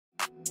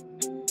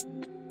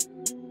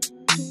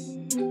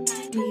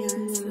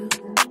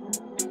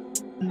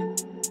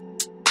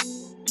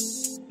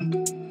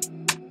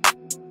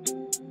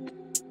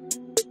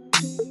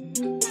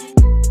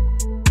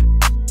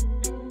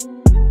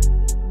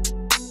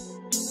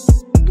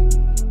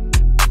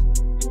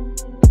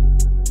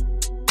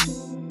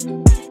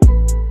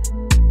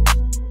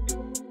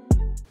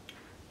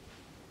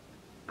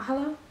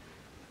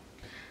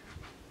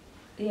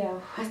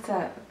What's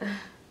up?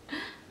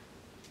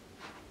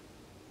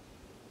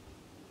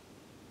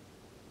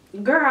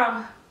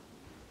 Girl,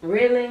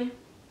 really?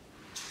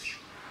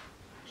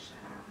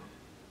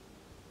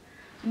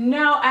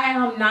 No, I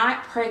am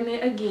not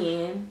pregnant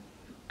again.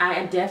 I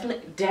am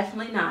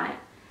definitely not.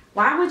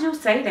 Why would you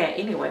say that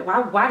anyway?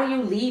 Why do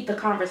you lead the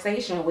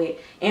conversation with,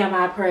 am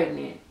I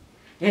pregnant?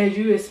 And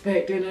you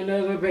expecting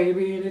another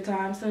baby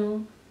anytime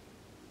soon?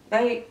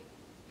 Like,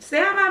 stay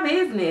out my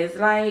business.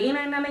 Like, it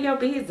ain't none of your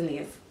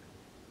business.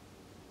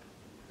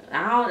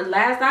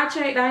 Last I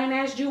checked, I ain't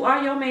asked you or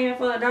your man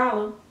for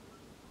 $1.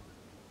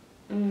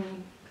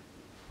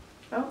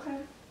 Okay.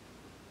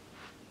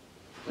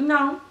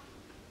 No.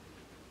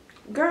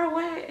 Girl,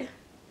 what?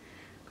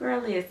 Girl,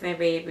 listen,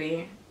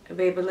 baby.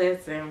 Baby,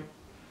 listen.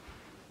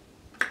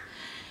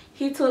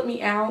 He took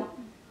me out.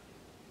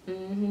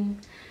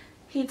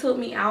 He took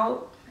me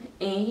out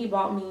and he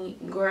bought me,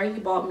 girl, he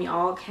bought me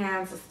all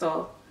kinds of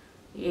stuff.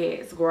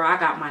 Yes, girl, I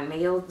got my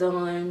nails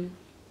done,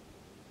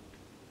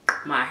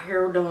 my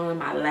hair done,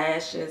 my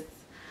lashes.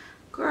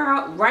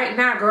 Girl, right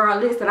now, girl,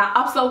 listen,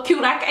 I'm so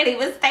cute, I can't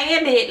even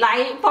stand it.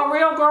 Like, for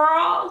real,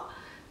 girl.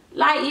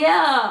 Like,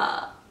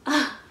 yeah.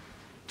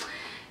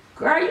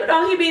 Girl, you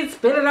know he be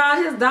spending all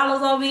his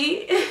dollars on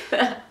me.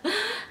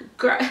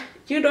 Girl,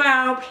 you know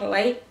I don't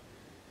play.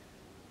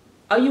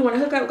 Oh, you want to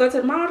hook up, go to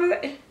the mall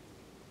today?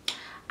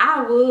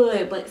 I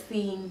would, but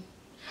see,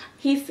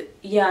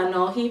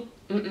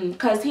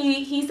 cause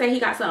he said he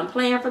got something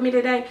planned for me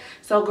today.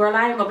 So, girl,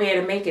 I ain't gonna be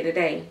able to make it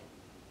today.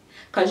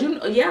 Cause you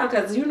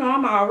know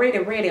I'm already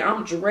ready.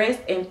 I'm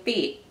dressed and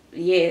fit.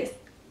 Yes,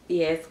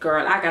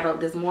 girl. I got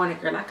up this morning,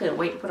 girl. I couldn't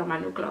wait to put on my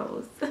new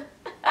clothes.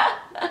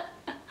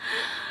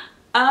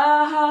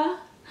 Oh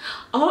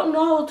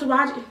no,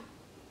 Taraji.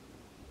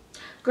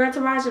 Girl,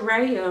 Taraji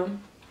right here.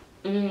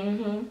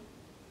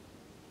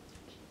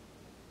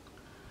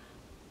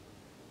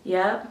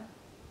 Yep.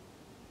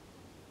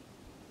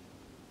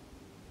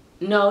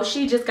 No,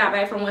 she just got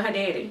back from with her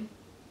daddy.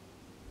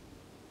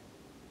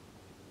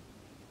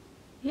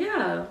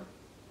 Yeah.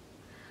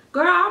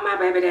 Girl, all my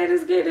baby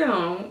daddies get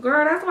them.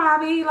 Girl, that's why I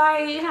be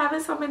like having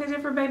so many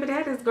different baby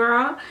daddies,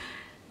 girl.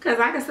 Cause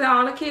I can send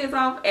all the kids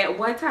off at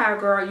one time,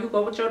 girl. You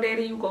go with your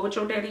daddy, you go with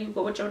your daddy, you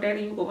go with your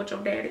daddy, you go with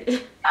your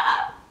daddy.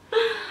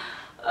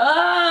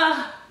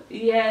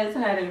 Yes,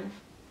 honey.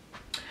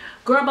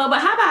 Girl, but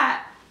how about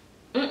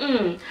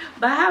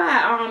but how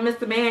about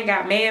Mr. Man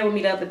got mad with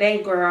me the other day,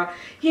 girl.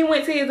 He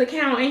went to his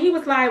account and he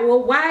was like,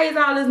 well, why is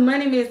all this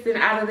money missing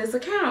out of this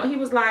account? He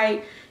was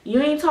like, you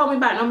ain't told me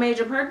about no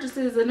major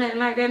purchases or nothing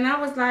like that. And I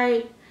was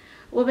like,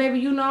 well, baby,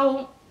 you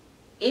know,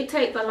 it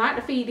takes a lot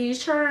to feed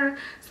these children.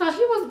 So he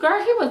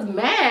was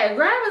mad.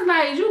 Girl, I was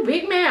like, you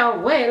big man or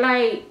what?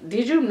 Like,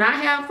 did you not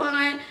have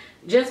fun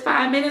just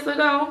 5 minutes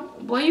ago?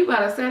 Boy, you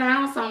better sit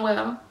down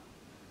somewhere.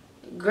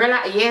 Girl,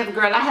 yes,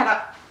 girl, I had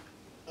a...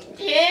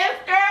 Yes,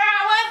 girl,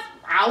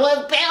 I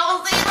was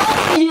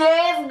bouncing.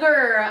 Yes,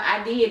 girl,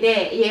 I did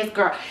that. Yes,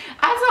 girl.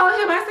 I told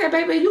him, I said,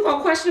 baby, you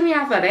gonna question me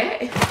after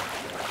that?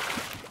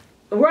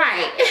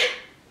 Right.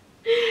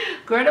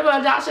 Girl, the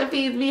adoption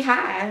fees be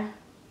high.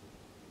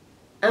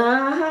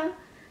 I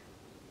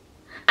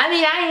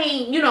mean, I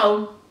ain't, you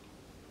know,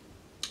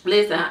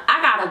 listen,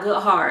 I got a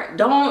good heart.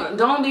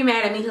 Don't be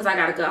mad at me because I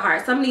got a good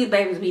heart. Some of these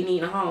babies be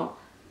needing a home.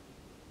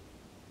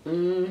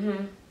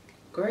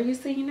 Girl, you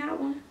seen that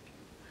one?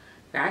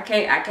 I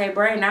can't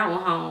bring that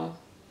one home.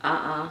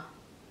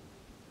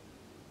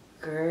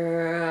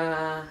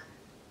 Girl,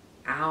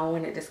 I don't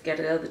want it to scare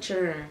the other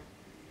children.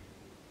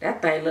 That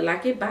thing look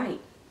like it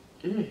bite.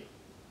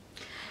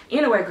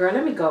 Anyway, girl,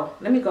 let me go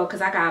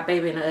because I got a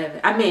baby in the oven.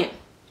 I mean,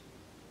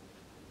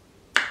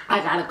 I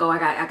gotta go.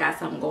 I got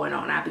something going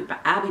on. I'll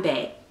be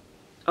back.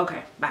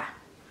 Okay, bye.